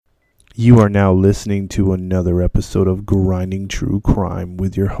You are now listening to another episode of Grinding True Crime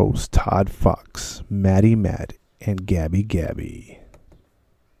with your hosts Todd Fox, Maddie Matt, and Gabby Gabby.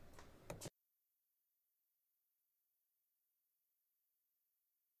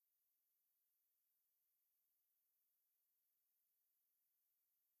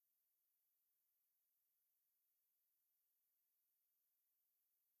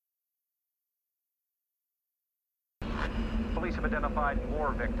 Police have identified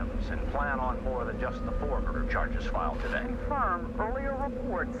more victims and plan on more than just the 4 murder charges filed today. Confirm earlier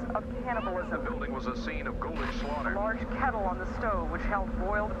reports of cannibalism. The building was a scene of ghoulish slaughter. A large kettle on the stove which held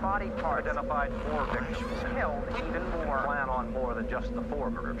boiled body parts. Identified more victims and Killed even more. plan on more than just the 4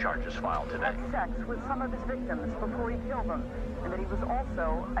 murder charges filed today. Had sex with some of his victims before he killed them, and that he was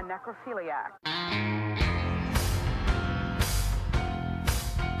also a necrophiliac.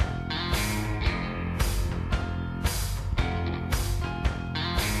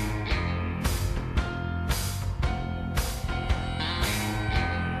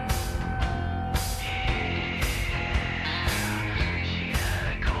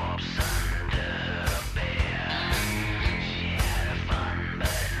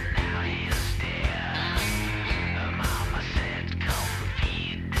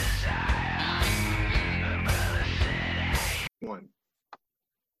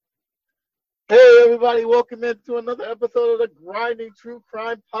 Hey everybody, welcome into another episode of the Grinding True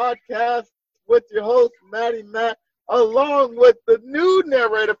Crime Podcast with your host, Maddie Matt, along with the new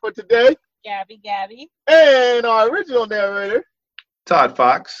narrator for today, Gabby. and our original narrator, Todd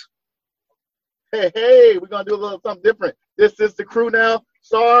Fox. Hey, we're going to do a little something different. This is the crew now.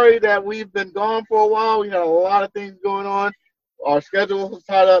 Sorry that we've been gone for a while. We had a lot of things going on. Our schedule was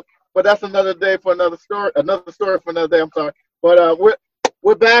tied up, but that's another day for another story for another day, I'm sorry. But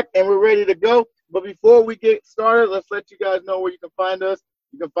we're back and we're ready to go. But before we get started, let's let you guys know where you can find us.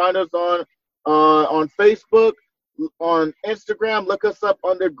 You can find us on Facebook, on Instagram. Look us up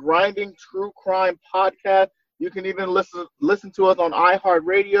under Grinding True Crime Podcast. You can even listen to us on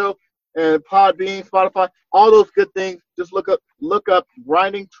iHeartRadio and Podbean, Spotify, all those good things. Just look up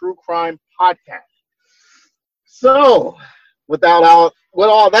Grinding True Crime Podcast. So, with all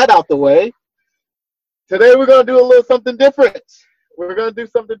that out the way, today we're going to do a little something different. We're going to do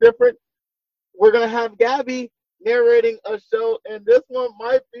something different. We're going to have Gabby narrating a show, and this one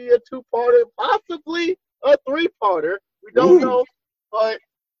might be a 2-parter, possibly a 3-parter. We don't know, but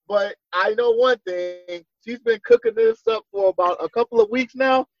I know one thing. She's been cooking this up for about a couple of weeks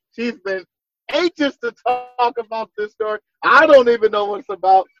now. She's been anxious to talk about this story. I don't even know what it's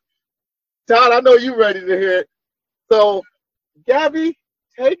about. Todd, I know you're ready to hear it. So, Gabby,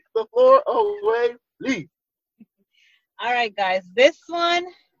 take the floor away, please. All right, guys. This one,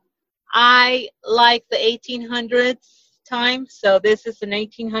 I like the 1800s time. So this is an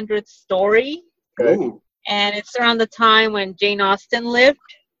 1800s story. Okay. Ooh. And it's around the time when Jane Austen lived.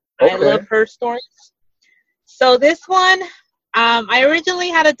 Okay. I love her stories. So this one, I originally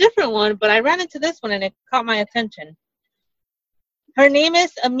had a different one, but I ran into this one and it caught my attention. Her name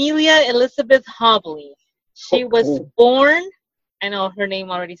is Amelia Elizabeth Hobley. She was born, I know her name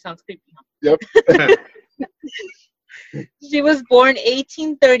already sounds creepy. Yep. She was born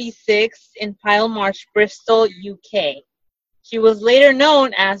 1836 in Pile Marsh, Bristol, UK. She was later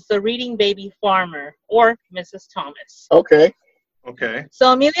known as the Reading Baby Farmer or Mrs. Thomas. Okay. Okay.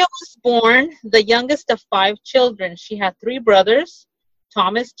 So Amelia was born the youngest of 5 children. She had 3 brothers,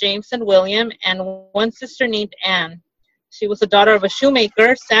 Thomas, James, and William, and one sister named Anne. She was the daughter of a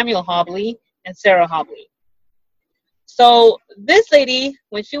shoemaker, Samuel Hobley, and Sarah Hobley. So this lady,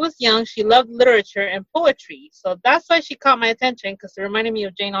 when she was young, she loved literature and poetry. So that's why she caught my attention, because it reminded me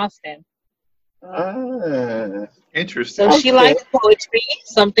of Jane Austen. Interesting. So she liked poetry,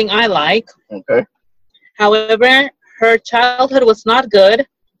 something I like. Okay. However, her childhood was not good.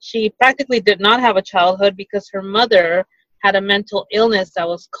 She practically did not have a childhood because her mother had a mental illness that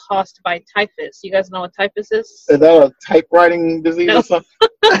was caused by typhus. You guys know what typhus is? Is that a typewriting disease No. or something?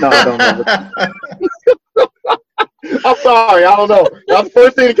 No, I don't know. I'm sorry, I don't know. That's the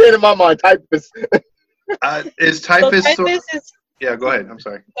first thing that came to my mind, typhus. Is So typhus? typhus is... Yeah, go ahead. I'm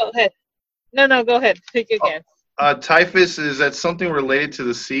sorry. Go ahead. No, go ahead. Take it again. Typhus, is that something related to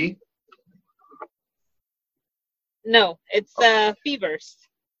the sea? No, it's fevers.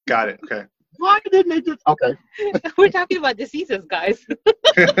 Got it. Okay. Why didn't they just... Okay. We're talking about diseases, guys.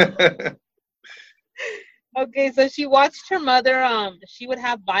 Okay, so she watched her mother. She would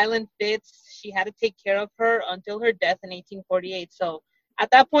have violent fits. She had to take care of her until her death in 1848. So at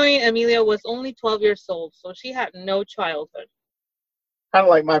that point, Amelia was only 12 years old, so she had no childhood. Kind of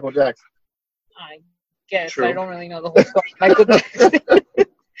like Michael Jackson. I guess. True. I don't really know the whole story of Michael Jackson.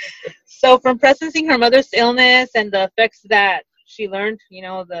 So from presencing her mother's illness and the effects that she learned,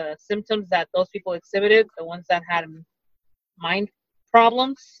 the symptoms that those people exhibited, the ones that had mind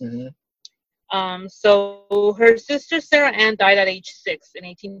problems. So her sister Sarah Ann died at age 6 in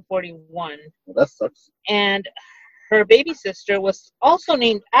 1841. Well, that sucks. And her baby sister was also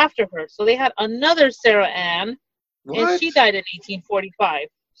named after her. So they had another Sarah Ann, and she died in 1845.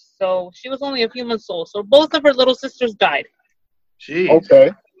 So she was only a few months old. So both of her little sisters died. Jeez.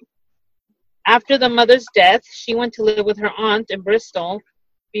 Okay. After the mother's death, she went to live with her aunt in Bristol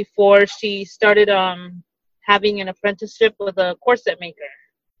before she started having an apprenticeship with a corset maker.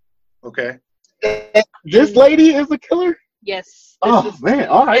 Okay. This lady is a killer? Yes. Oh, man.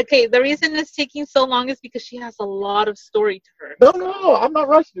 All right. Okay, the reason it's taking so long is because she has a lot of story to her. No, I'm not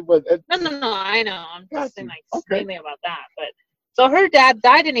rushing you, but No, I know. I'm just saying, Okay. mainly about that. But so her dad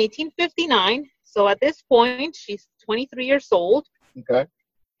died in 1859. So at this point, she's 23 years old. okay.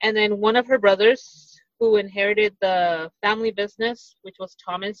 And then one of her brothers, who inherited the family business, which was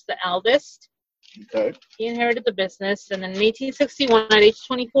Thomas, the eldest, Okay. he inherited the business. And then in 1861, at age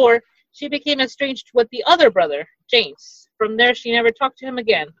 24, she became estranged with the other brother, James. From there, she never talked to him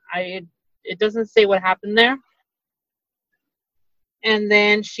again. It doesn't say what happened there. And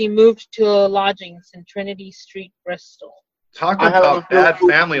then she moved to lodgings in Trinity Street, Bristol. Talk I have about a feeling bad who-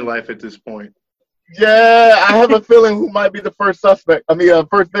 family life at this point. Yeah, I have a feeling who might be the first suspect.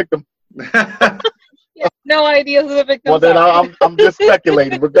 First victim. No idea who the victims Well, then are. I'm just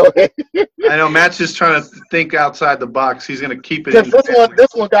speculating, but go ahead. I know Matt's just trying to think outside the box. He's gonna keep it. Because this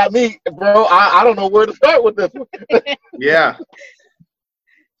one got me, bro. I don't know where to start with this one. Yeah.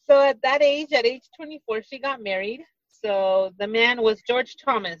 So at that age, at age 24, she got married. So the man was George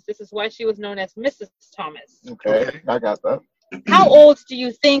Thomas. This is why she was known as Mrs. Thomas. Okay, I got that. How old do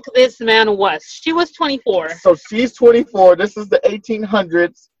you think this man was? She was 24. So she's 24. This is the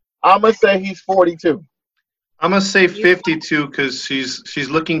 1800s. I'm gonna say he's 42. I'm gonna say 52 because she's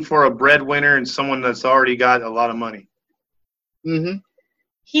looking for a breadwinner and someone that's already got a lot of money. Mm-hmm.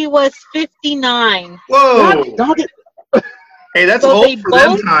 He was 59. Whoa! Dog it, Hey, that's So they old for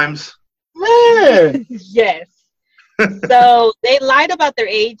them both- times. man. Yes. So they lied about their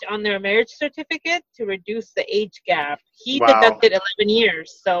age on their marriage certificate to reduce the age gap. He Wow. deducted 11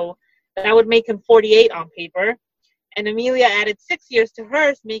 years, so that would make him 48 on paper. And Amelia added 6 years to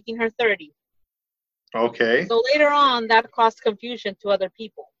hers, making her 30. Okay, So later on, that caused confusion to other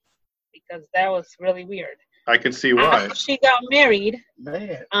people because that was really weird. I can see why. After she got married,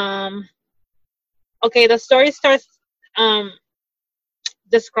 Man. okay, the story starts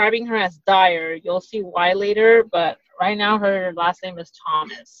describing her as Dyer. You'll see why later, but right now her last name is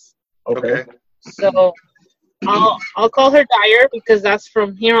Thomas. Okay. So I'll call her Dyer because that's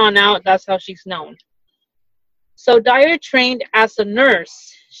from here on out, that's how she's known. So Dyer trained as a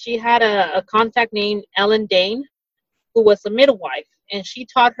nurse. She had a contact named Ellen Dane, who was a midwife, and she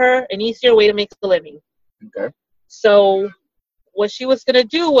taught her an easier way to make a living. Okay. So what she was going to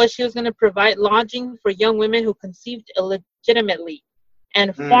do was she was going to provide lodging for young women who conceived illegitimately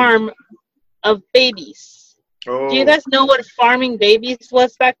and farm of babies. Oh, Do you guys know what farming babies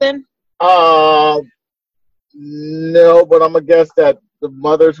was back then? No, but I'm gonna guess that the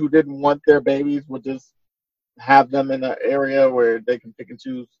mothers who didn't want their babies would just have them in an area where they can pick and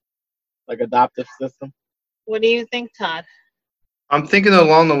choose, like adoptive system. What do you think, Todd? I'm thinking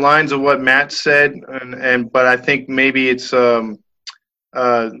along the lines of what Matt said, but I think maybe it's also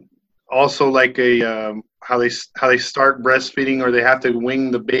like a how they start breastfeeding, or they have to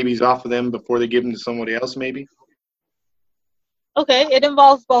wing the babies off of them before they give them to somebody else, maybe. Okay, it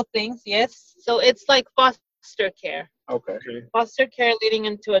involves both things, yes. So it's like foster care. Okay. Foster care leading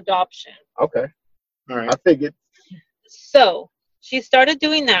into adoption. Okay. All right. I figured. So she started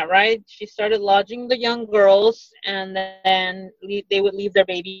doing that, right? She started lodging the young girls, and then they would leave their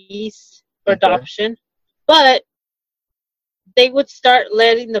babies for Okay. adoption. But they would start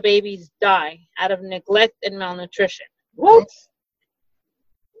letting the babies die out of neglect and malnutrition. What?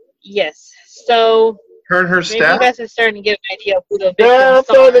 Yes. So Her and her maybe you staff. guys are starting to get an idea of who the Yeah, I'm victims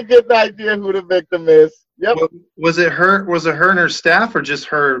starting are. to get an idea who the victim is. Yep. Was it her? Was it her and her staff, or just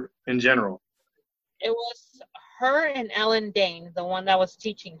her in general? It was her and Ellen Dane, the one that was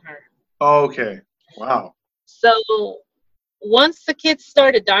teaching her. Oh, okay. Wow. So once the kids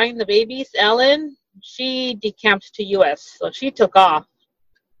started dying, the babies, Ellen, she decamped to U.S. So she took off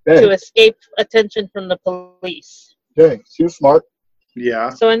to Dang, escape attention from the police. dang, she was smart. Yeah.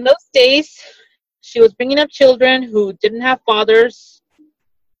 So in those days, she was bringing up children who didn't have fathers,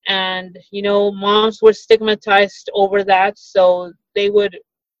 and moms were stigmatized over that, so they would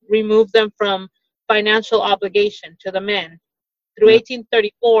remove them from financial obligation to the men. Through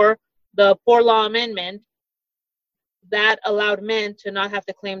 1834, the Poor Law Amendment that allowed men to not have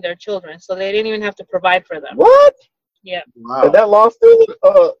to claim their children, so they didn't even have to provide for them. What? Yeah. Wow. Is that law still?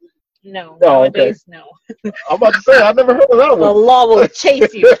 No. No, okay. Nowadays, no. I'm about to say I never heard of that The one. law will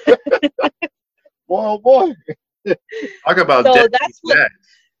chase you. Boy, oh boy, Talk about So dead that's what.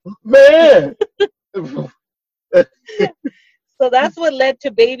 man. So that's what led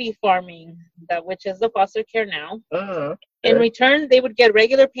to baby farming, which is the foster care now. In return, they would get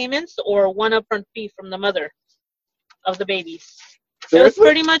regular payments or one upfront fee from the mother of the babies. It was Seriously?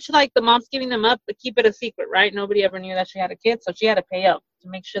 pretty much like the mom's giving them up, but keep it a secret, right? Nobody ever knew that she had a kid, so she had to pay up to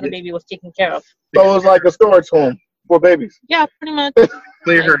make sure the baby was taken care of. So it was like a storage home for babies. Yeah, pretty much.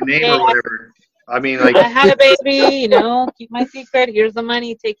 Clear her name or whatever. I mean, like, I had a baby, keep my secret. Here's the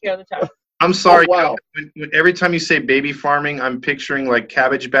money. Take care of the child. I'm sorry. Oh, wow. Every time you say baby farming, I'm picturing like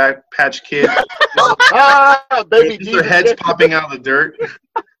Cabbage Patch Kid. Baby Just their heads popping out of the dirt.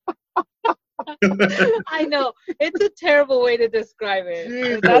 I know. It's a terrible way to describe it.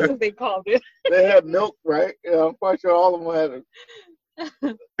 Jesus. That's what they called it. They had milk, right? Yeah, I'm quite sure all of them had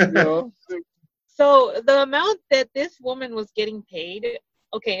it. So the amount that this woman was getting paid,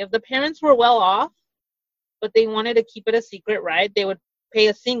 okay, if the parents were well off, but they wanted to keep it a secret, right, they would pay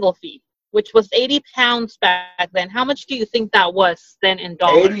a single fee, which was 80 pounds back then. How much do you think that was then in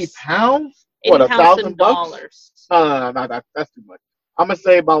dollars? 80 pounds? 80 What, pounds in $1,000? dollars. No, that's too much. I'm gonna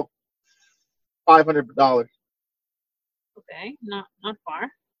say about $500. Okay, not far.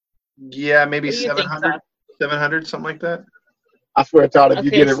 Yeah, maybe What do you think, 700, Todd? 700, something like that. I swear, Todd, if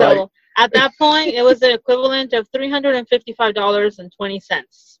you get it right. At that point, it was the equivalent of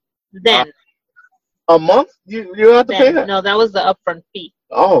 $355.20. Then. A month? You have to pay that? No, that was the upfront fee.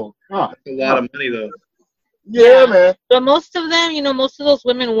 Oh, God. A lot of money, though. Yeah, man. But most of them, most of those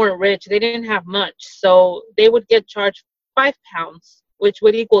women weren't rich. They didn't have much. So they would get charged 5 pounds, which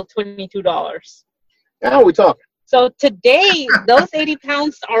would equal $22. Now we talking. So today, those 80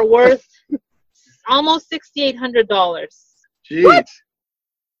 pounds are worth almost $6,800. Jeez. What?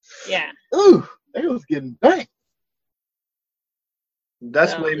 Yeah. Ooh, they was getting banked.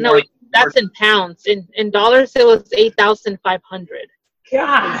 That's way No, more. that's in pounds. In dollars, it was 8,500.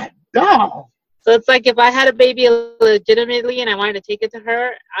 God, dog. So it's like if I had a baby legitimately and I wanted to take it to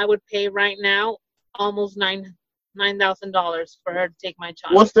her, I would pay right now almost $9,000 for her to take my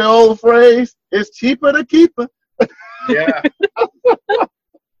child. What's the old phrase? It's cheaper to keep her. Yeah.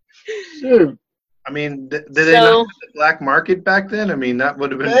 Shoot. I mean, did they not have the black market back then? I mean, that would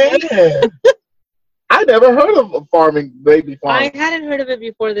have been. Man. I never heard of a baby farming. I hadn't heard of it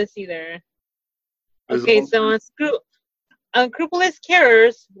before this either. Okay, so unscrupulous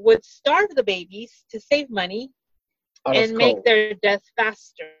carers would starve the babies to save money and make their death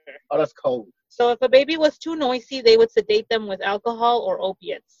faster. Oh, that's cold. So if a baby was too noisy, they would sedate them with alcohol or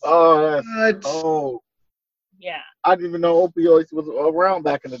opiates. Oh, that's cold. Yeah. I didn't even know opioids was around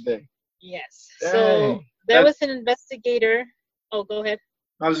back in the day. Yes. Dang. So there was an investigator. Oh, go ahead.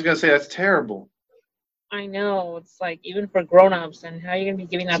 I was going to say, that's terrible. I know. It's like, even for grown-ups, and how are you going to be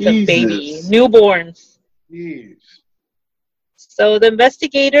giving that to Jesus. baby? Newborns. Jeez. So the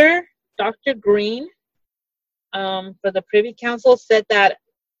investigator, Dr. Green, for the Privy Council, said that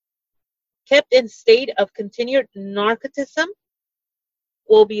kept in state of continued narcotism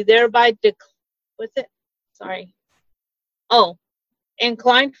will be thereby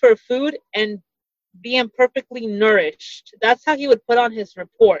inclined for food and be imperfectly nourished. That's how he would put on his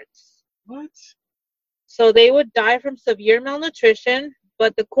reports. What? So they would die from severe malnutrition,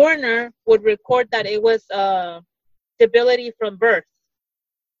 but the coroner would record that it was debility from birth.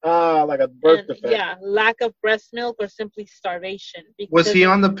 Like a birth defect. Yeah, lack of breast milk or simply starvation. Was he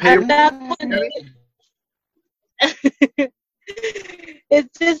on the payroll? At that point,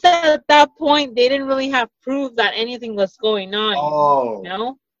 it's just that at that point they didn't really have proof that anything was going on. Oh,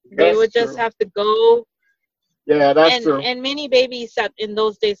 they would just have to go. Yeah, that's true. And many babies that in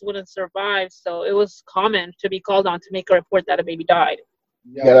those days wouldn't survive, so it was common to be called on to make a report that a baby died.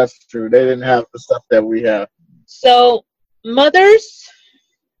 Yeah, that's true. They didn't have the stuff that we have. So mothers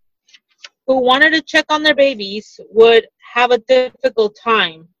who wanted to check on their babies would have a difficult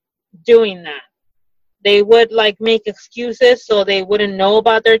time doing that. They would make excuses so they wouldn't know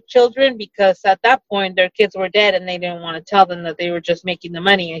about their children, because at that point their kids were dead and they didn't want to tell them that they were just making the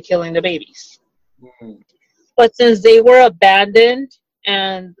money and killing the babies. Mm-hmm. But since they were abandoned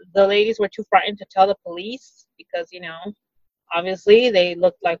and the ladies were too frightened to tell the police because, obviously they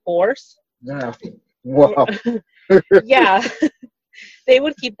looked like whores. Yeah. Wow. Yeah. They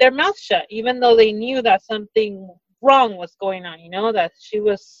would keep their mouth shut, even though they knew that something wrong was going on, that she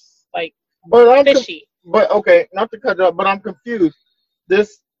was fishy. But okay, not to cut you off, but I'm confused.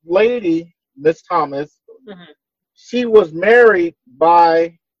 This lady, Miss Thomas, Mhm. she was married.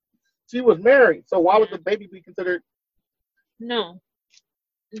 So why would the baby be considered? No.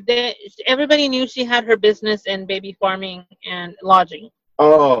 Everybody knew she had her business in baby farming and lodging.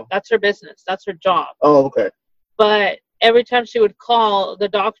 Oh, That's her business. That's her job. oh, okay. But every time she would call the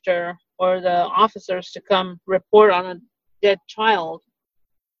doctor or the officers to come report on a dead child,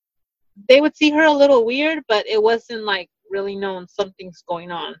 they would see her a little weird, but it wasn't like really known something's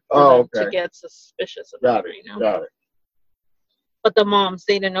going on for them to get suspicious about it, Got it. But the moms,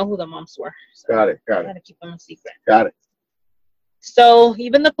 they didn't know who the moms were. So Got it. they had to keep them a secret. Got it. So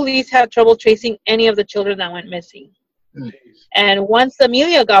even the police had trouble tracing any of the children that went missing. And once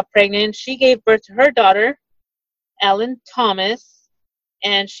Amelia got pregnant, she gave birth to her daughter, Ellen Thomas,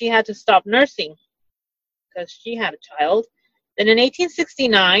 and she had to stop nursing because she had a child. Then in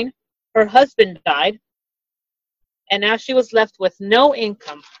 1869, her husband died, and now she was left with no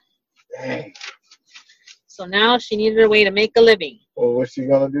income. Dang. So now she needed a way to make a living. Well, what's she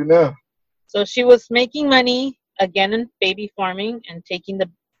gonna do now? So she was making money again in baby farming and taking the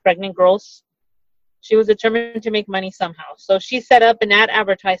pregnant girls. She was determined to make money somehow. So she set up an ad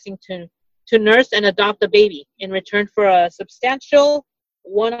advertising to nurse and adopt a baby in return for a substantial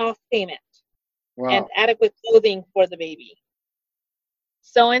one-off payment and adequate clothing for the baby.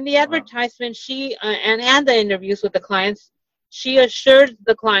 So in the advertisement, she and the interviews with the clients, she assured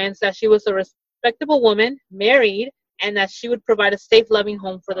the clients that she was a respectable woman, married, and that she would provide a safe, loving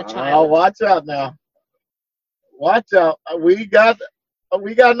home for the child. Oh, watch out now. Watch out. We got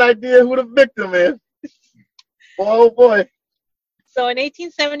an idea who the victim is. Oh boy. So in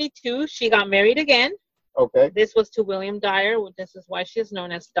 1872, she got married again. Okay. This was to William Dyer. This is why she is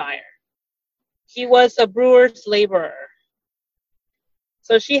known as Dyer. He was a brewer's laborer.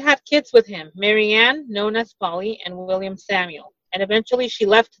 So she had kids with him, Mary Ann, known as Polly, and William Samuel. And eventually she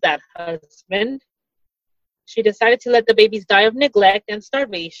left that husband. She decided to let the babies die of neglect and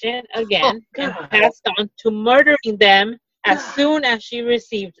starvation again and passed on to murdering them as soon as she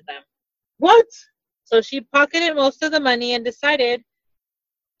received them. What? So she pocketed most of the money and decided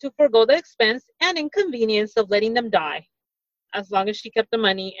to forego the expense and inconvenience of letting them die, as long as she kept the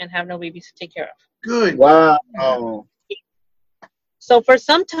money and have no babies to take care of. Good. Wow. So for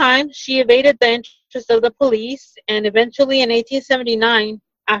some time, she evaded the interest of the police, and eventually in 1879,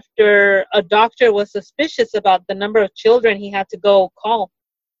 after a doctor was suspicious about the number of children he had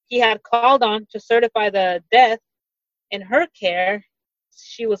called on to certify the death in her care,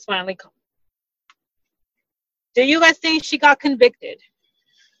 she was finally caught. Do you guys think she got convicted?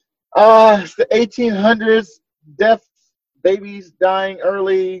 It's the 1800s. Deaths, babies dying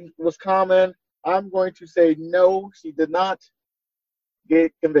early was common. I'm going to say no, she did not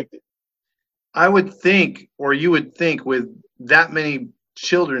get convicted. I would think, or you would think, with that many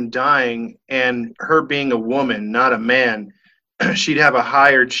children dying and her being a woman, not a man, she'd have a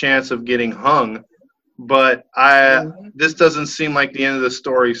higher chance of getting hung. But this doesn't seem like the end of the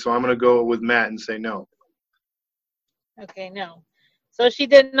story, so I'm going to go with Matt and say no. Okay, no. So she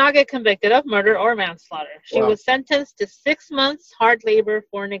did not get convicted of murder or manslaughter. She was sentenced to 6 months hard labor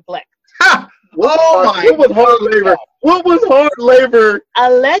for neglect. Ha! What was hard labor? What was hard labor?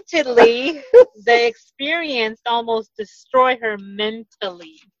 Allegedly, the experience almost destroyed her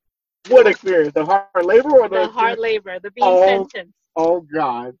mentally. What experience? The hard labor or the hard labor? The being sentenced. Oh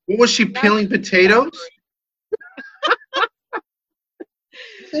God! What was she peeling potatoes?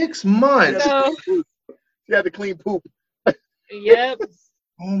 6 months. So, she had to clean poop. Yep.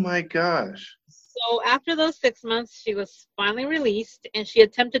 Oh my gosh. So after those 6 months, she was finally released, and she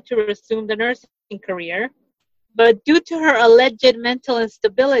attempted to resume the nursing career. But due to her alleged mental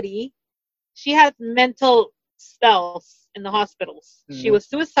instability, she had mental spells in the hospitals. Mm-hmm. She was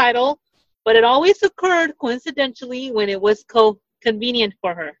suicidal, but it always occurred coincidentally when it was convenient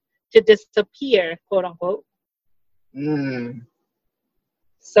for her to disappear, quote unquote. Mm.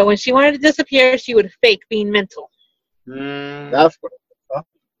 So when she wanted to disappear, she would fake being mental. That's what.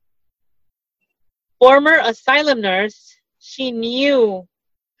 Former asylum nurse, she knew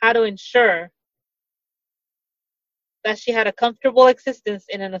how to ensure that she had a comfortable existence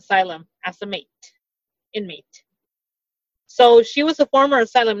in an asylum as a inmate. So she was a former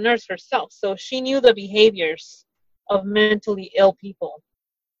asylum nurse herself, so she knew the behaviors of mentally ill people.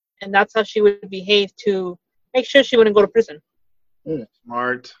 And that's how she would behave to make sure she wouldn't go to prison.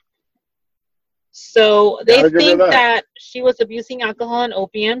 Smart. So they think that she was abusing alcohol and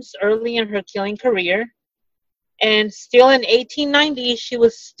opiates early in her killing career. And still in 1890, she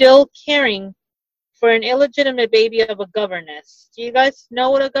was still caring for an illegitimate baby of a governess. Do you guys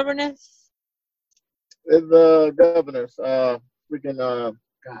know what a governess? It's the governess.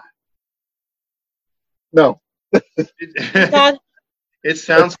 No. God, It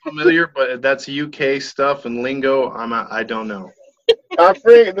sounds familiar, but that's UK stuff and lingo. I don't know. Our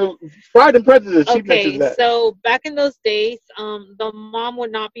friend, the Pride and Prejudice, she mentions okay, that. so back in those days, the mom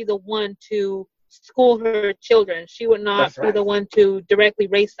would not be the one to school her children. She would not That's be right. the one to directly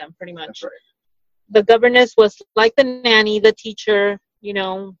raise them, pretty much. That's right. The governess was like the nanny, the teacher,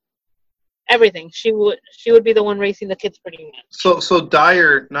 everything. She would be the one raising the kids, pretty much. So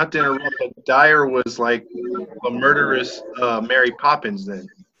Dyer, not to interrupt, but Dyer was like a murderous Mary Poppins then.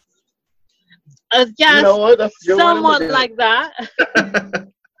 Yes, You know what? That's a good way to somewhat look at like that.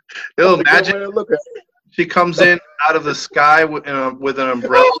 You'll it. That's a good way imagine to look at she comes in out of the sky with an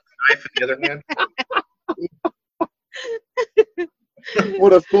umbrella, knife in the other hand. it.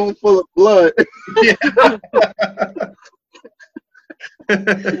 With a spoonful of blood.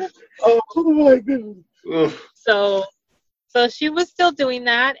 Oh my goodness. Oof. So she was still doing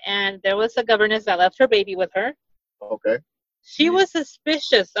that, and there was a governess that left her baby with her. Okay. She was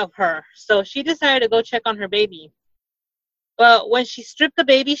suspicious of her, so she decided to go check on her baby. But when she stripped the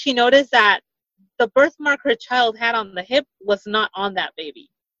baby, she noticed that the birthmark her child had on the hip was not on that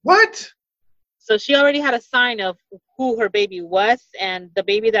baby. What? So she already had a sign of who her baby was, and the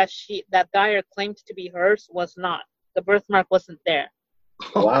baby that Dyer claimed to be hers was not. The birthmark wasn't there.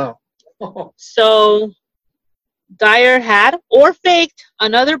 Wow. So Dyer had or faked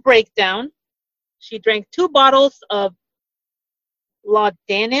another breakdown. She drank 2 bottles of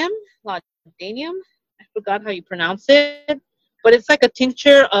laudanum. I forgot how you pronounce it, but it's like a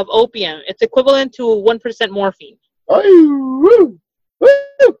tincture of opium. It's equivalent to 1% morphine. Oh, woo,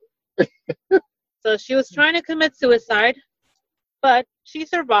 woo. So she was trying to commit suicide, but she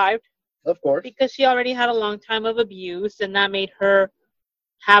survived Of course. because she already had a long time of abuse, and that made her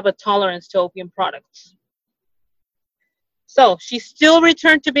have a tolerance to opium products. So she still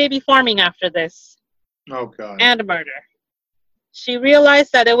returned to baby farming after this. Oh God. And murder. She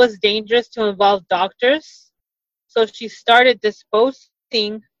realized that it was dangerous to involve doctors, so she started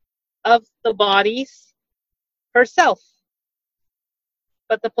disposing of the bodies herself.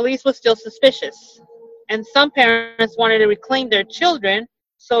 But the police was still suspicious, and some parents wanted to reclaim their children,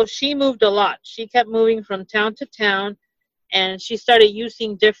 so she moved a lot. She kept moving from town to town, and she started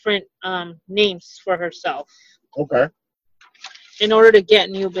using different names for herself Okay. in order to get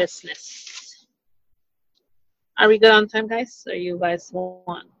new business. Are we good on time, guys? Or you guys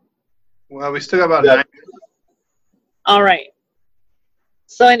want? Well, we still got about Yeah. 9. All right.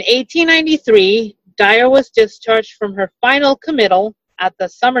 So in 1893, Dyer was discharged from her final committal at the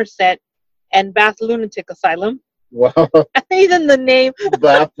Somerset and Bath Lunatic Asylum. Wow. Even the name.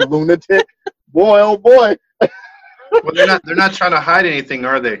 Bath lunatic. Boy, oh boy. Well, they're not trying to hide anything,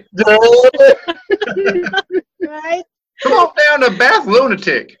 are they? Right? Come on down to Bath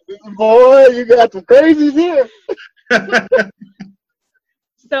Lunatic. Boy, you got some crazies here.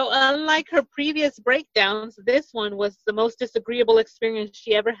 So unlike her previous breakdowns, this one was the most disagreeable experience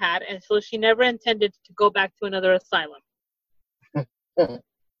she ever had, and so she never intended to go back to another asylum.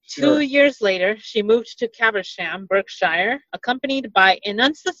 2 years later, she moved to Caversham, Berkshire, accompanied by an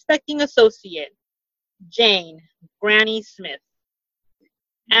unsuspecting associate, Jane Granny Smith,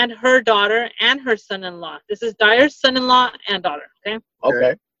 and her daughter and her son-in-law. This is Dyer's son-in-law and daughter, okay?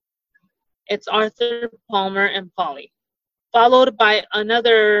 Okay. It's Arthur, Palmer, and Polly. Followed by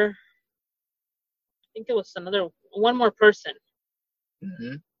another, I think it was one more person.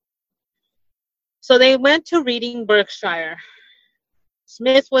 Mm-hmm. So they went to Reading, Berkshire.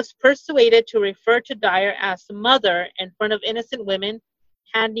 Smith was persuaded to refer to Dyer as mother in front of innocent women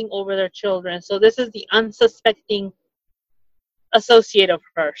handing over their children. So this is the unsuspecting associate of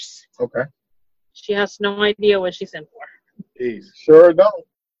hers. Okay. She has no idea what she's in for. Jeez. Sure don't.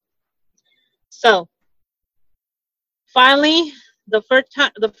 So finally, the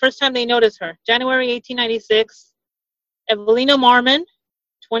first time they noticed her, January 1896, Evelina Marmon,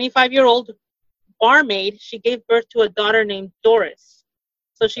 25-year-old barmaid, she gave birth to a daughter named Doris.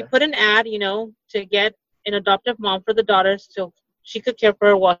 So she put an ad, to get an adoptive mom for the daughter so she could care for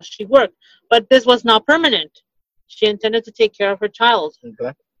her while she worked. But this was not permanent. She intended to take care of her child.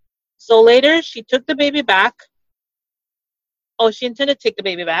 Okay. So later, she took the baby back. Oh, she intended to take the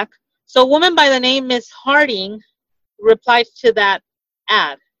baby back. So a woman by the name Miss Harding replied to that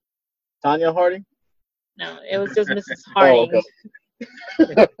ad. Tanya Harding? No, it was just Mrs. Harding. Oh,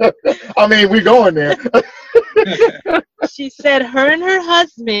 okay. I mean, we going there. She said her and her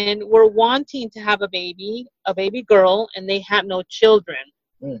husband were wanting to have a baby girl, and they had no children.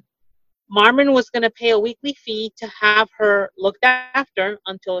 Mm. Marmon was going to pay a weekly fee to have her looked after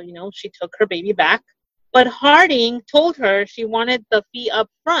until, she took her baby back. But Harding told her she wanted the fee up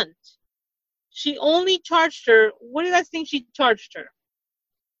front. She only charged her, what do you guys think she charged her?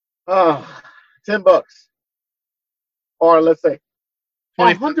 $10. Or let's say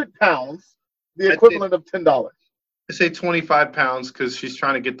 20 100 pounds, the I'd equivalent of $10. I say 25 pounds because she's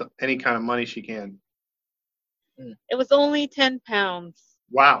trying to get any kind of money she can. It was only 10 pounds.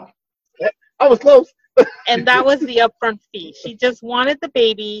 Wow. I was close. And that was the upfront fee. She just wanted the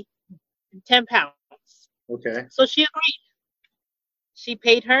baby, 10 pounds. Okay. So she agreed. She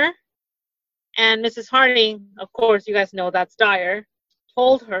paid her. And Mrs. Harding, of course, you guys know that's Dyer,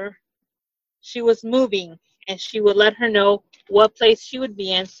 told her she was moving and she would let her know what place she would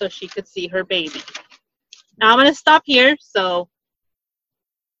be in so she could see her baby. Now I'm going to stop here so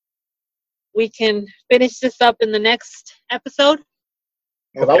we can finish this up in the next episode.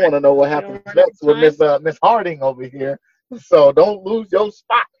 Because I want to know what happens next with Miss Harding over here. So don't lose your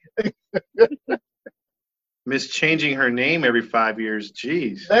spot. Miss changing her name every 5 years.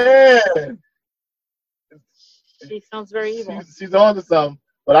 Jeez. Man. She sounds very evil. She's on to something.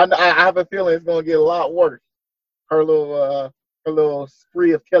 But I have a feeling it's going to get a lot worse. Her little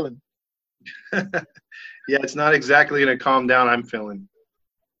spree of killing. Yeah, it's not exactly going to calm down, I'm feeling.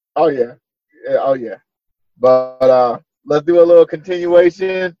 Oh, yeah. Oh, yeah. But let's do a little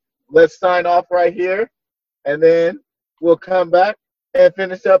continuation. Let's sign off right here. And then we'll come back and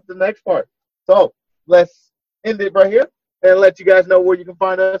finish up the next part. So let's end it right here and let you guys know where you can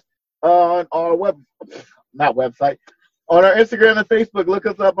find us on our website, on our Instagram and Facebook. Look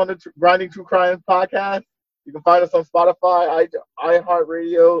us up on the Grinding True Crime podcast. You can find us on Spotify,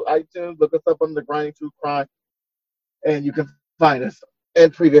 iHeartRadio, iTunes. Look us up on the Grinding True Crime, and you can find us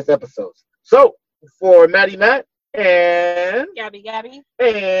in previous episodes. So for Maddie Matt and Gabby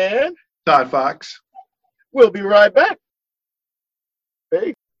and Todd Fox. We'll be right back.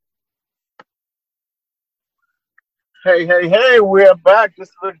 Hey. Hey, we're back. This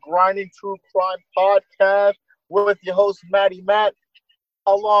is the Grinding True Crime podcast with your host, Maddie Matt,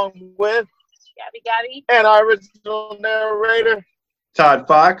 along with Gabby, and our original narrator, Todd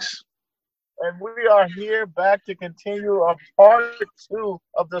Fox. And we are here back to continue a part 2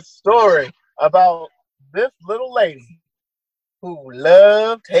 of the story about this little lady who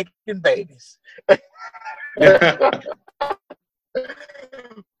loved taking babies.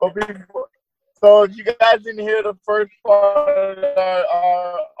 So if you guys didn't hear the first part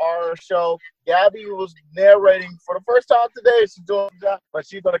of our show, Gabby was narrating for the first time today. She's doing that, but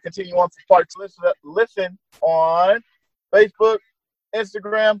she's going to continue on for part 2. Listen on Facebook,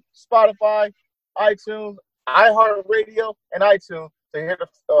 Instagram, Spotify, iTunes, iHeartRadio, and iTunes to hear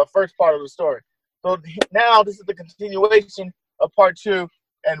the first part of the story. So now this is the continuation of part 2,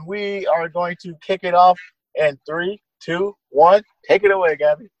 and we are going to kick it off in 3, 2, 1. Take it away,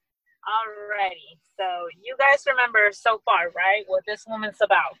 Gabby. Alrighty, so you guys remember so far, right, what this woman's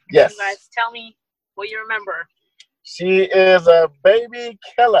about? Yes. You guys tell me what you remember. She is a baby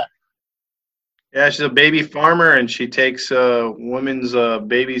killer. Yeah, she's a baby farmer, and she takes women's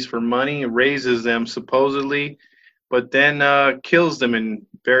babies for money and raises them, supposedly, but then kills them in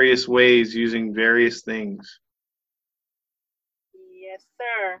various ways using various things. Yes,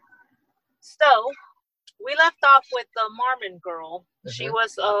 sir. So we left off with the Marmon girl. Mm-hmm. She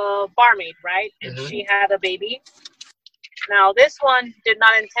was a barmaid, right? And she had a baby. Now, this one did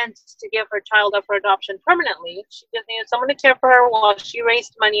not intend to give her child up for adoption permanently. She just needed someone to care for her while she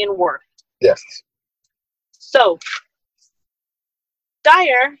raised money and worked. Yes. So,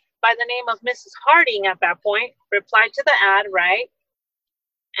 Dyer, by the name of Mrs. Harding at that point, replied to the ad, right?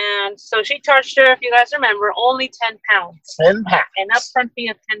 And so she charged her, if you guys remember, only 10 pounds. 10 pounds. An upfront fee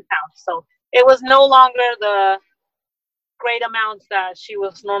of 10 pounds. So it was no longer the great amounts that she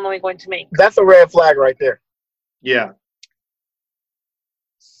was normally going to make. That's a red flag right there. Yeah.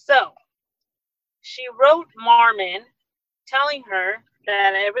 So she wrote Marmon telling her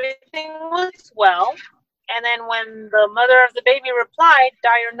that everything was well. And then when the mother of the baby replied,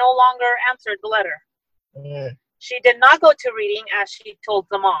 Dyer no longer answered the letter. She did not go to reading as she told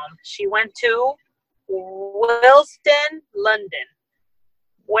the mom. She went to Willesden, London,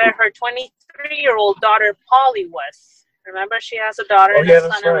 where her 23-year-old daughter Polly was. Remember, she has a daughter and a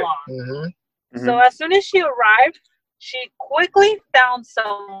son-in-law. Right. So as soon as she arrived, she quickly found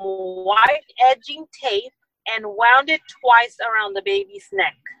some white edging tape and wound it twice around the baby's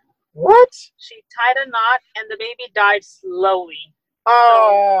neck. What? She tied a knot and the baby died slowly.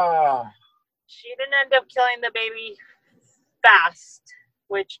 Oh. So she didn't end up killing the baby fast,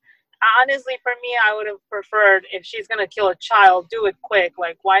 which honestly for me, I would have preferred if she's going to kill a child, do it quick.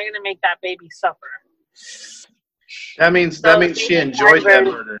 Like, why are you going to make that baby suffer? That means she enjoyed that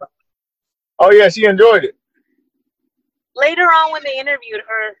murder. Oh yeah, she enjoyed it. Later on, when they interviewed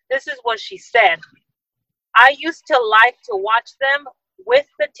her, this is what she said. I used to like to watch them with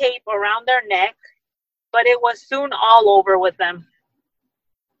the tape around their neck, but it was soon all over with them.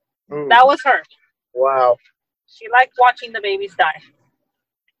 Ooh. That was her. Wow. She liked watching the babies die.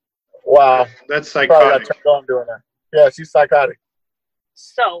 Wow. That's Probably got psychotic. turned on doing that. Yeah, she's psychotic.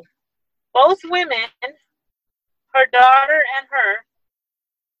 So, both women, her daughter and her,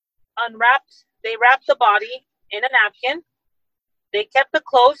 they wrapped the body in a napkin. They kept the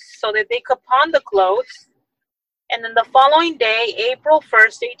clothes so that they could pawn the clothes. And then the following day, April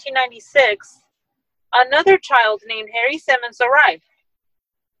 1st, 1896, another child named Harry Simmons arrived.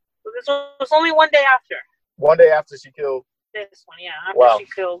 So this was only one day after. One day after she killed. This one, yeah, after she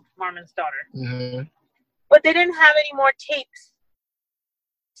killed Marmon's daughter. Mm-hmm. But they didn't have any more tapes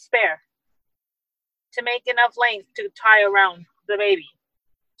spare to make enough length to tie around the baby.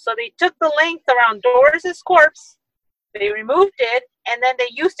 So they took the length around Doris's corpse, they removed it, and then they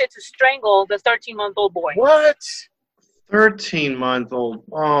used it to strangle the 13-month-old boy. What? 13-month-old.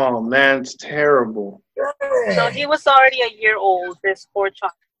 Oh, man, it's terrible. So he was already a year old, this poor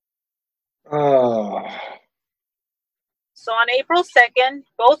child. Oh. So on April 2nd,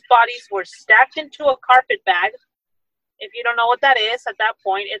 both bodies were stacked into a carpet bag. If you don't know what that is, at that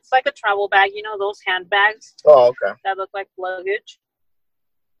point, it's like a travel bag. You know, those handbags Oh, okay. that look like luggage.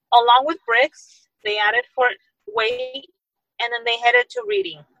 Along with bricks, they added for weight, and then they headed to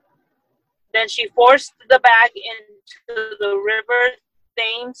Reading. Then she forced the bag into the River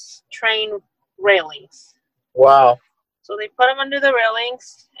Thames train railings. Wow. So they put them under the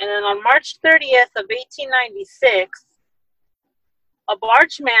railings, and then on March 30th of 1896, a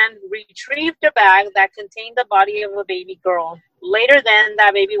bargeman retrieved a bag that contained the body of a baby girl. Later then,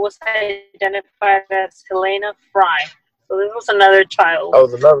 that baby was identified as Helena Fry. So this was another child. That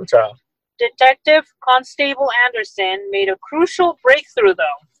was another child. Detective Constable Anderson made a crucial breakthrough,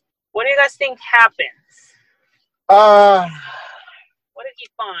 though. What do you guys think happened? What did he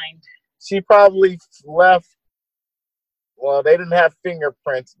find? She probably left. Well, they didn't have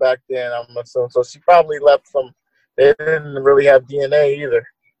fingerprints back then, I'm assuming. So she probably left some. They didn't really have DNA either.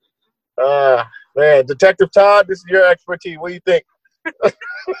 Man, Detective Todd, this is your expertise. What do you think?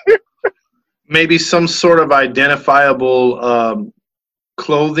 Maybe some sort of identifiable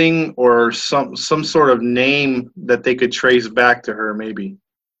clothing or some sort of name that they could trace back to her. Maybe.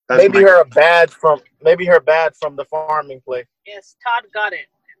 Maybe her badge from the farming place. Yes, Todd got it.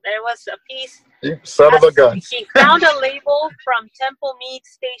 There was a piece. Son of a gun. She found a label from Temple Mead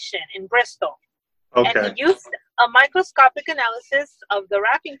Station in Bristol. Okay. And he used a microscopic analysis of the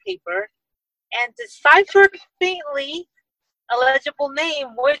wrapping paper and deciphered faintly a legible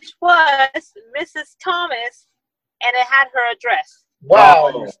name, which was Mrs. Thomas, and it had her address.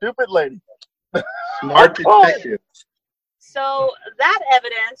 Wow, you stupid lady. Smart detective. So that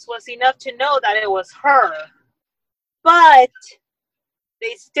evidence was enough to know that it was her. But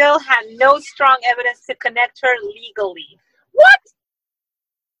they still had no strong evidence to connect her legally. What?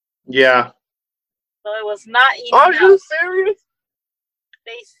 Yeah. So it was not enough. Are you serious?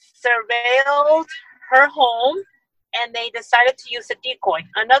 They surveilled her home, and they decided to use a decoy.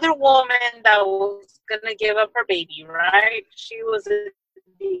 Another woman that was going to give up her baby, right? She was a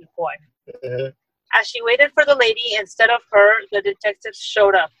decoy. Mm-hmm. As she waited for the lady, instead of her, the detectives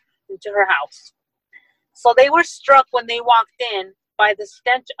showed up into her house. So they were struck when they walked in by the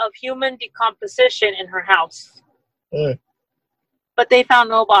stench of human decomposition in her house. Mm. But they found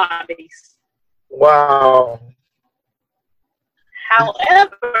no bodies. Wow.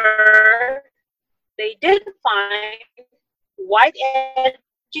 However, they did find white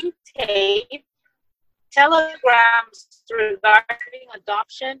edging tape, telegrams regarding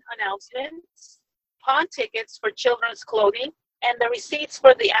adoption announcements, pawn tickets for children's clothing, and the receipts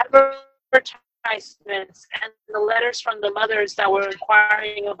for the advertisements and the letters from the mothers that were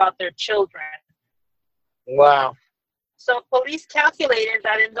inquiring about their children. Wow. So police calculated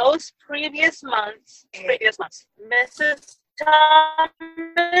that in those previous months, Mrs. Thomas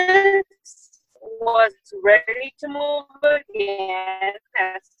was ready to move again,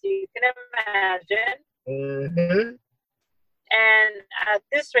 as you can imagine. Mm-hmm. And at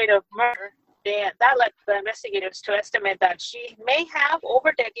this rate of murder, that led the investigators to estimate that she may have,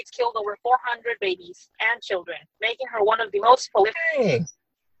 over decades, killed over 400 babies and children, making her one of the most prolific. Dang.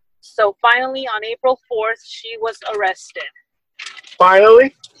 So finally, on April 4th, she was arrested.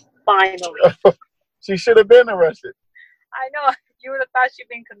 Finally? Finally. She should have been arrested. I know. You would have thought she'd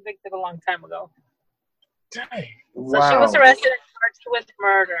been convicted a long time ago. Dang. So she was arrested and charged with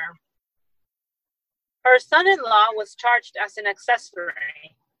murder. Her son-in-law was charged as an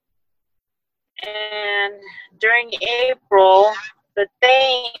accessory. And during April, the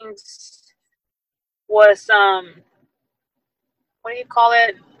Thames was what do you call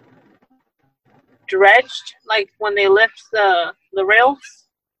it? Dredged, like when they lift the rails.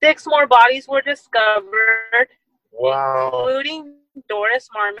 6 more bodies were discovered, Wow. including Doris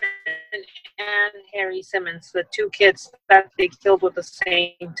Marmon and Harry Simmons, the 2 kids that they killed with the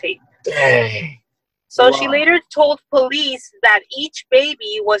same tape. Dang. So she later told police that each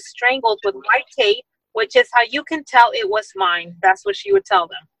baby was strangled with white tape, which is how you can tell it was mine. That's what she would tell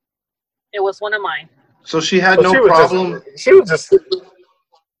them. It was one of mine. So she had So no she was problem. She was just.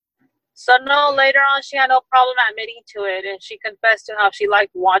 So no, later on she had no problem admitting to it, and she confessed to how she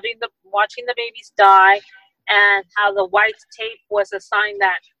liked watching the babies die, and how the white tape was a sign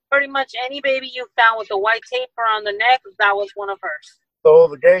that pretty much any baby you found with the white tape around the neck, that was one of hers. Stole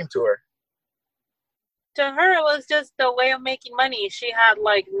the game to her. To her, it was just a way of making money. She had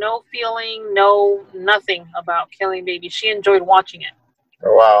like no feeling, no nothing about killing babies. She enjoyed watching it.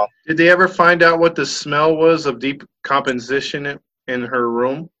 Oh, wow. Did they ever find out what the smell was of decomposition in her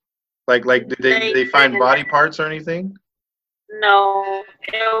room? Like did they find body parts or anything? No,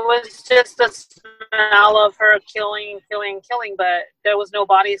 it was just the smell of her killing, but there was no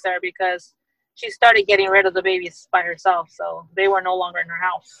bodies there because she started getting rid of the babies by herself, so they were no longer in her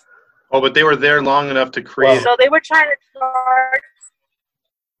house. Oh, but they were there long enough to create. So they were trying to charge.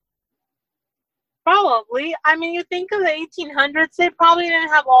 Probably. I mean, you think of the 1800s, they probably didn't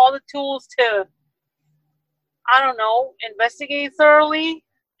have all the tools to, I don't know, investigate thoroughly.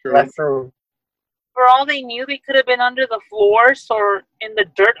 That's true. For all they knew, they could have been under the floors or in the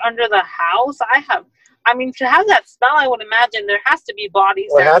dirt under the house. I mean, to have that smell, I would imagine there has to be bodies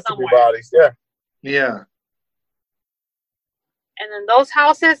Well, there has somewhere. to be bodies, yeah. Yeah. And then those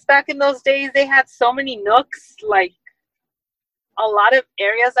houses back in those days, they had so many nooks, like a lot of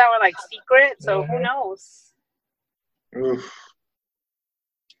areas that were like secret. So who knows? Oof.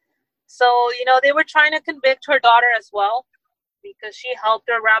 So, you know, they were trying to convict her daughter as well because she helped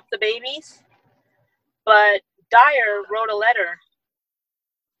her wrap the babies. But Dyer wrote a letter.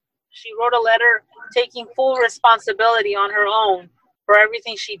 She wrote a letter taking full responsibility on her own for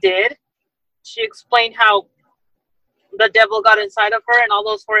everything she did. She explained how the devil got inside of her and all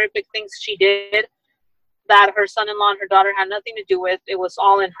those horrific things she did that her son-in-law and her daughter had nothing to do with. It was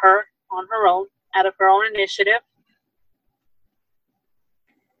all in her, on her own, out of her own initiative.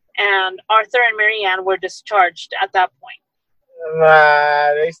 And Arthur and Marianne were discharged at that point.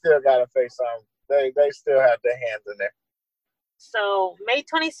 Nah, they still got to face something. They still have their hands in there. So, May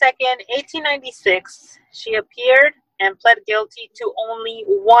 22nd, 1896, she appeared and pled guilty to only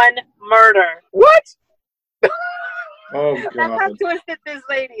 1 murder. What? Oh, That's how God. twisted this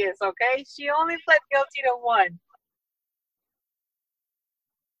lady is, okay? She only pled guilty to 1.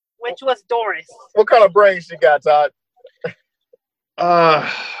 Which was Doris. What kind of brain she got, Todd?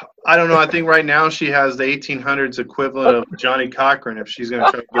 I don't know. I think right now she has the 1800s equivalent of Johnny Cochran if she's going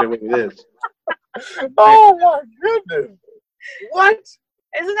to try to get away with this. Oh, my goodness. What?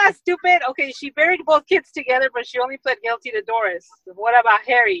 Isn't that stupid? Okay, she buried both kids together, but she only pled guilty to Doris. What about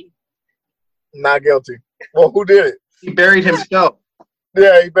Harry? Not guilty. Well, who did it? He buried himself.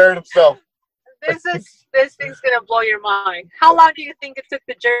 Yeah, he buried himself. This thing's gonna blow your mind. How long do you think it took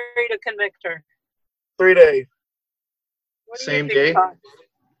the jury to convict her? 3 days. What do you Same think, day? Todd?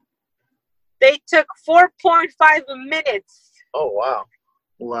 They took 4.5 minutes Oh, wow.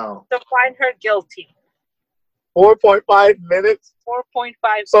 Wow. to find her guilty. 4.5 minutes. 4.5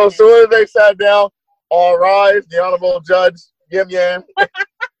 So minutes. as soon as they sat down, all rise, the Honorable Judge Yim Yam.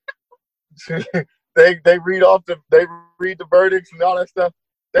 they read the verdicts and all that stuff.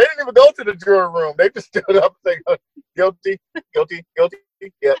 They didn't even go to the jury room. They just stood up and said, guilty, guilty, guilty,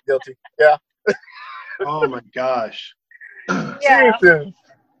 yeah, guilty, yeah. Oh, my gosh. Yeah, Jesus.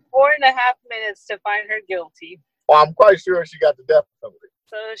 4.5 minutes to find her guilty. Well, I'm quite sure she got the death penalty.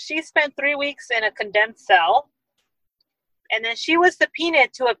 So she spent 3 weeks in a condemned cell. And then she was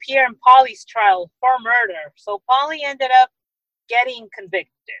subpoenaed to appear in Polly's trial for murder. So Polly ended up getting convicted.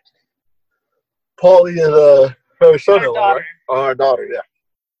 Polly is her son-in-law, daughter. right? Oh, her daughter, yeah.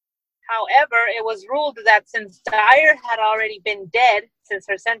 However, it was ruled that since Dyer had already been dead, since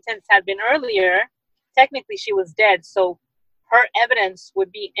her sentence had been earlier, technically she was dead. So her evidence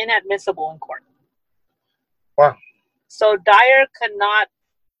would be inadmissible in court. Wow. So Dyer could not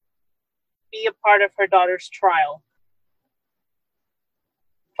be a part of her daughter's trial.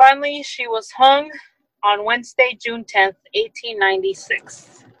 Finally, she was hung on Wednesday, June 10th,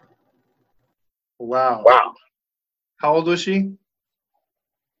 1896. Wow. Wow. How old was she?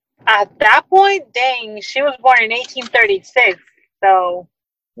 At that point, dang, she was born in 1836. So,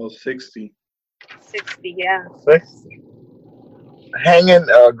 Well, 60. 60, yeah. 60. Hanging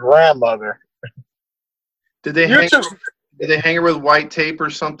a grandmother. Did they You hang? too. Did they hang her with white tape or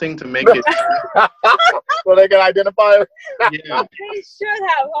something to make it? So they can identify her. Yeah, They should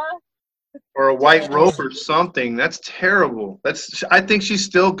have, huh? or a white rope or something. That's terrible. I think she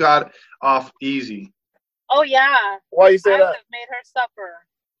still got off easy. Oh, yeah. Why you I say would that? have made her suffer.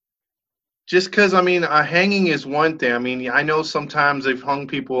 Just because, I mean, a hanging is one thing. I mean, I know sometimes they've hung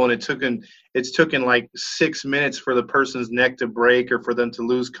people and it's taken like 6 minutes for the person's neck to break or for them to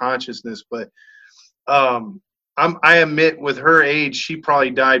lose consciousness. But I admit, with her age, she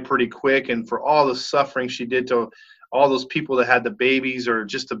probably died pretty quick, and for all the suffering she did to all those people that had the babies or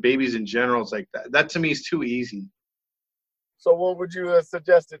just the babies in general, it's like that. That to me is too easy. So what would you have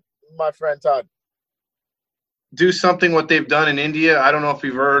suggested, my friend Todd? Do something what they've done in India. I don't know if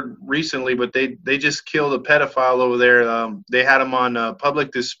you've heard recently, but they just killed a pedophile over there. They had him on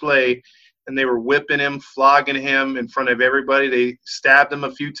public display, and they were whipping him, flogging him in front of everybody. They stabbed him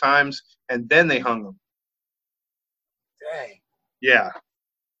a few times, and then they hung him. Dang. Yeah.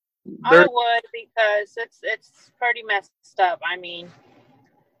 I would, because it's pretty messed up. I mean,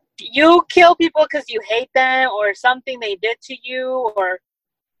 you kill people because you hate them or something they did to you, or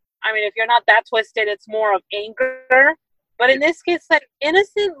I mean, if you're not that twisted, it's more of anger. But in this case, like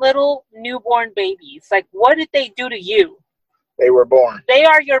innocent little newborn babies, like what did they do to you? They were born. They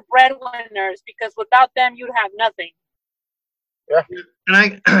are your breadwinners, because without them, you'd have nothing. Yeah.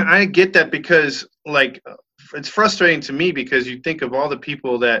 And I get that, because like it's frustrating to me, because you think of all the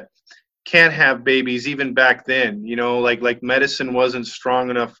people that can't have babies even back then, you know, like medicine wasn't strong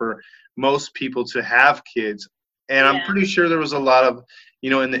enough for most people to have kids. And I'm pretty sure there was a lot of, you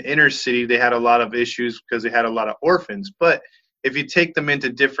know, in the inner city, they had a lot of issues because they had a lot of orphans. But if you take them into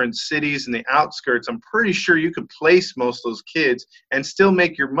different cities and the outskirts, I'm pretty sure you could place most of those kids and still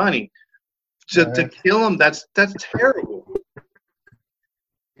make your money. To kill them, that's terrible.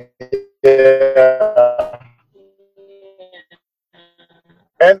 Yeah.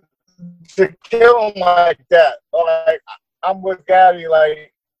 And to kill them like that, like I'm with Gabby.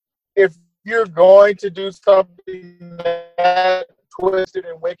 Like, if you're going to do something that twisted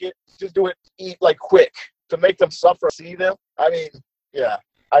and wicked, just do it like quick to make them suffer. See them? I mean, yeah,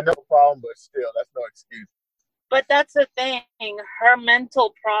 I know the problem, but still, that's no excuse. But that's the thing. Her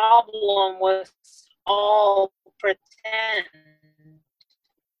mental problem was all pretend.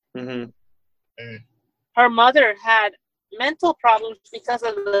 Mm-hmm. Her mother had mental problems because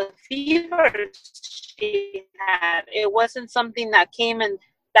of the fever she had. It wasn't something that came in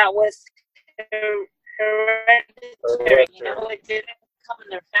that was hereditary. You know, it didn't come in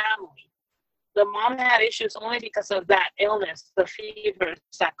their family. The mom had issues only because of that illness, the fever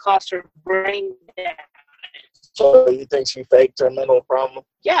that caused her brain damage. So you think she faked her mental problem?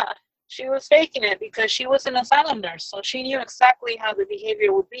 Yeah, she was faking it because she was an asylum nurse, so she knew exactly how the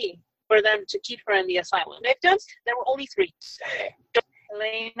behavior would be for them to keep her in the asylum. Victims, there were only 3.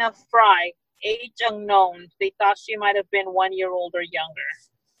 Elena Fry, age unknown. They thought she might have been 1 year old or younger.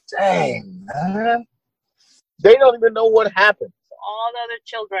 Dang, man. They don't even know what happened. All the other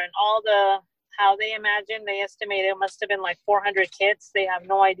children, how they imagine, they estimated it must have been like 400 kids. They have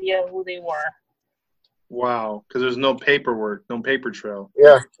no idea who they were. Wow, because there's no paperwork, no paper trail.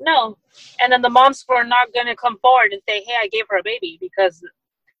 Yeah. No. And then the moms were not going to come forward and say, hey, I gave her a baby, because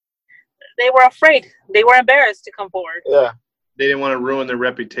they were afraid. They were embarrassed to come forward. Yeah. They didn't want to ruin their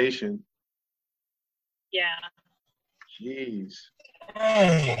reputation. Yeah. Jeez.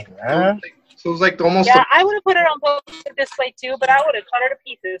 Dang, man. So it was like almost. Yeah, I would have put her on public display too, but I would have cut her to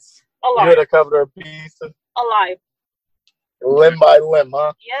pieces. You Alive. would have covered her pieces. Alive. Limb by limb,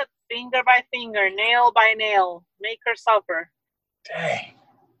 huh? Yep. Finger by finger, nail by nail. Make her suffer. Dang.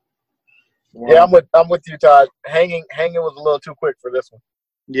 Wow. Yeah, I'm with you, Todd. Hanging was a little too quick for this one.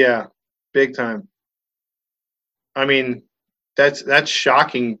 Yeah, big time. I mean, that's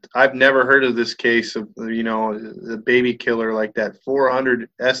shocking. I've never heard of this case of, you know, the baby killer like that. 400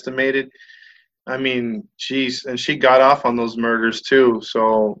 estimated. I mean, geez, and she got off on those murders too,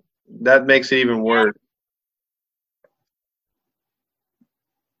 so that makes it even worse.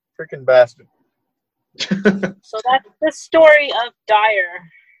 Freaking bastard. So that's the story of Dyer.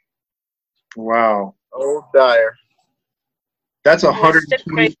 Wow. Oh, Dyer. That's a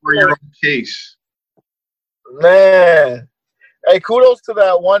 124-year-old case. Man. Hey, kudos to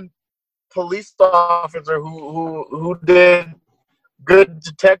that one police officer who did good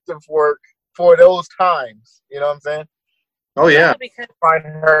detective work for those times. You know what I'm saying? Oh, yeah. Because Find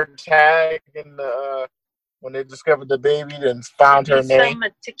her tag and when they discovered the baby and found her he's so name.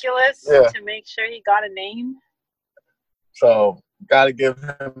 meticulous Yeah. to make sure he got a name. So, Gotta give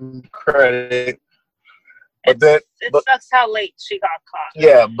him credit. But then, It sucks how late she got caught.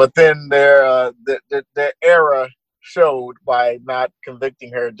 yeah, but then their error showed by not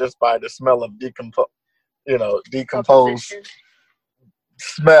convicting her just by the smell of decomposed Opposition.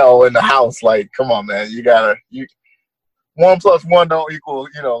 smell in the house. Like, come on, man, you 1 + 1 don't equal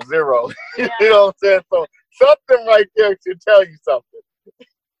 0. Yeah. You know what I'm saying? So something right there should tell you something.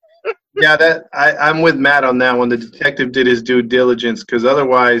 Yeah, I'm with Matt on that one. The detective did his due diligence, because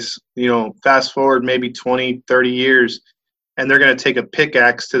otherwise, fast forward maybe 20, 30 years, and they're going to take a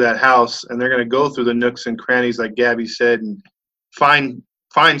pickaxe to that house, and they're going to go through the nooks and crannies, like Gabby said, and find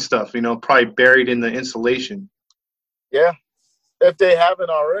stuff, probably buried in the insulation. Yeah, if they haven't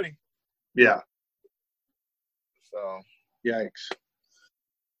already. Yeah. So. Yikes.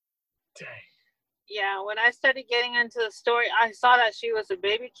 Dang. Yeah, when I started getting into the story, I saw that she was a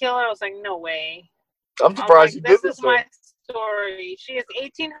baby killer. I was like, no way. I'm surprised you did this. This is my story. She is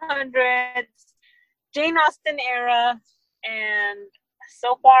 1800s, Jane Austen era, and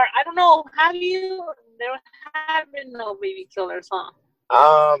so far, I don't know. There have been no baby killers, huh?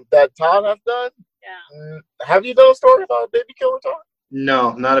 That Todd has done? Yeah. Have you done a story about a baby killer, Todd?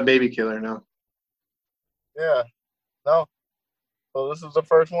 No, not a baby killer, no. Yeah. No. So this is the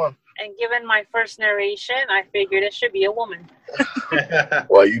first one. And given my first narration, I figured it should be a woman.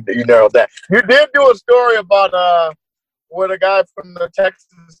 Well, you narrowed that. You did do a story about where the guy from the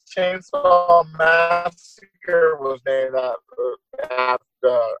Texas Chainsaw Massacre was named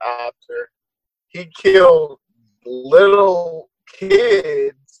after. He killed little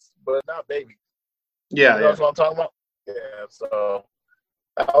kids, but not babies. Yeah, You know what I'm talking about? Yeah, so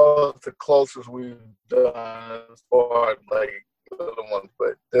that was the closest we've done as far as like little ones,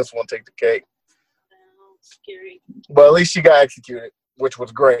 but this one take the cake. Oh, scary. But at least she got executed, which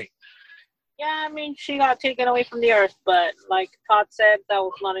was great. Yeah, I mean, she got taken away from the earth, but like Todd said, that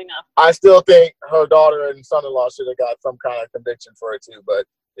was not enough. I still think her daughter and son-in-law should have got some kind of conviction for it too, but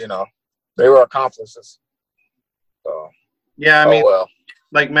they were accomplices. So yeah, I mean, well.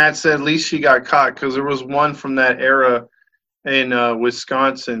 Like Matt said, at least she got caught, because there was one from that era in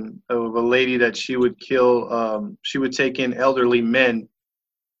Wisconsin of a lady that she would kill. She would take in elderly men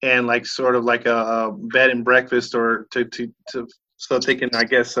and like sort of like a bed and breakfast, or to so they can, I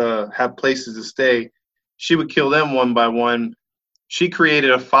guess, have places to stay. She would kill them one by one. She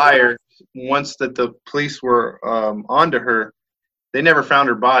created a fire. Once that the police were onto her, they never found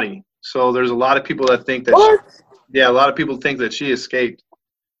her body. So there's a lot of people that think that a lot of people think that she escaped.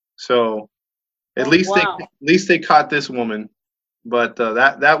 So at least they caught this woman, but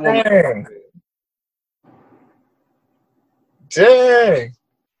that woman. Dang.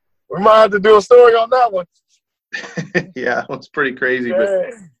 We might have to do a story on that one. Yeah, it's pretty crazy.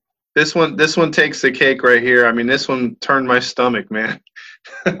 Dang. But this one takes the cake right here. I mean, this one turned my stomach, man.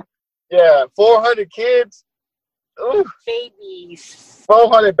 Yeah, 400 kids. Ooh. Babies.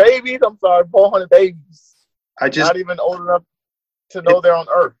 400 babies. I'm sorry, 400 babies. Not even old enough to know they're on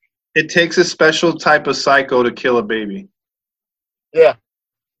Earth. It takes a special type of psycho to kill a baby. Yeah,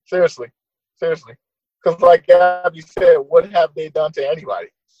 seriously. Because like Gabby said, what have they done to anybody?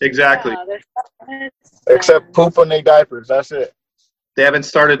 Exactly. Yeah, except poop on their diapers. That's it. They haven't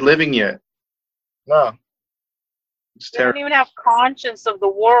started living yet. No. They don't even have conscience of the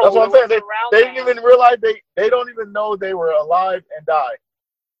world. That's what I'm saying. They didn't even realize they don't even know they were alive and died.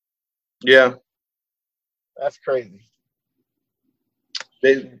 Yeah. That's crazy.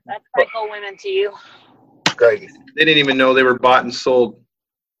 That's psycho women to you. Crazy. They didn't even know they were bought and sold.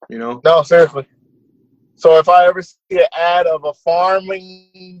 No, seriously. So if I ever see an ad of a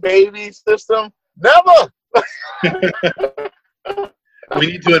farming baby system, never. We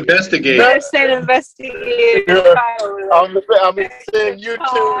need to investigate. Never said investigate. I'm saying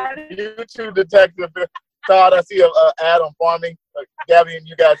YouTube detective. Todd, I see an ad on farming. Gabby and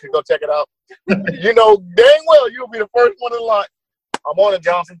you guys can go check it out. You know dang well you'll be the first one in line. I'm on it,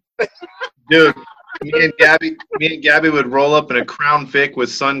 Johnson. Dude, me and Gabby would roll up in a Crown Vic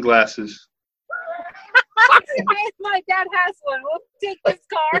with sunglasses. My dad has one. We'll take this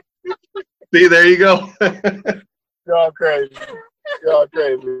car. See, there you go. Y'all crazy,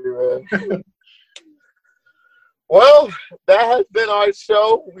 man. Well, that has been our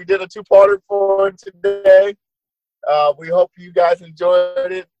show. We did a two-parter for today. We hope you guys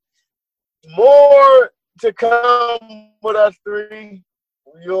enjoyed it. More to come with us three.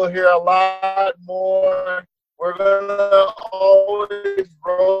 You'll hear a lot more. We're gonna always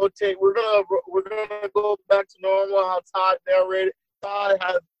rotate. We're gonna go back to normal. How Todd narrated. Todd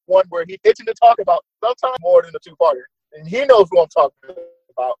has one where he's itching to talk about, sometimes more than a two-parter, and he knows who I'm talking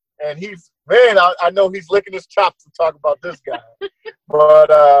about. And I know he's licking his chops to talk about this guy.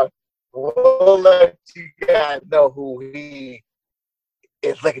 But we'll let you guys know who he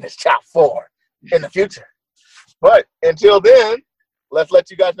is licking his chop for in the future. But until then, let's let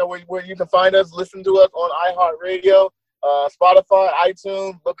you guys know where you can find us. Listen to us on iHeartRadio, Spotify,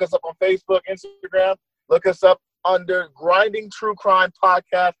 iTunes. Look us up on Facebook, Instagram. Look us up under Grinding True Crime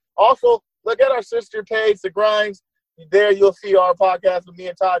Podcast. Also, look at our sister page, The Grinds. There you'll see our podcast with me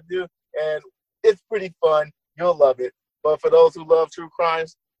and Todd do, and it's pretty fun. You'll love it. But for those who love true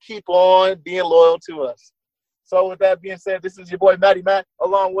crimes, keep on being loyal to us. So with that being said, this is your boy Matty Matt,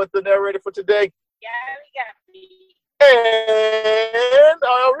 along with the narrator for today. And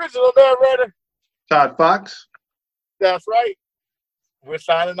our original narrator, Todd Fox. That's right. We're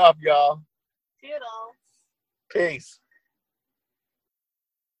signing off, y'all. Toodles. Peace.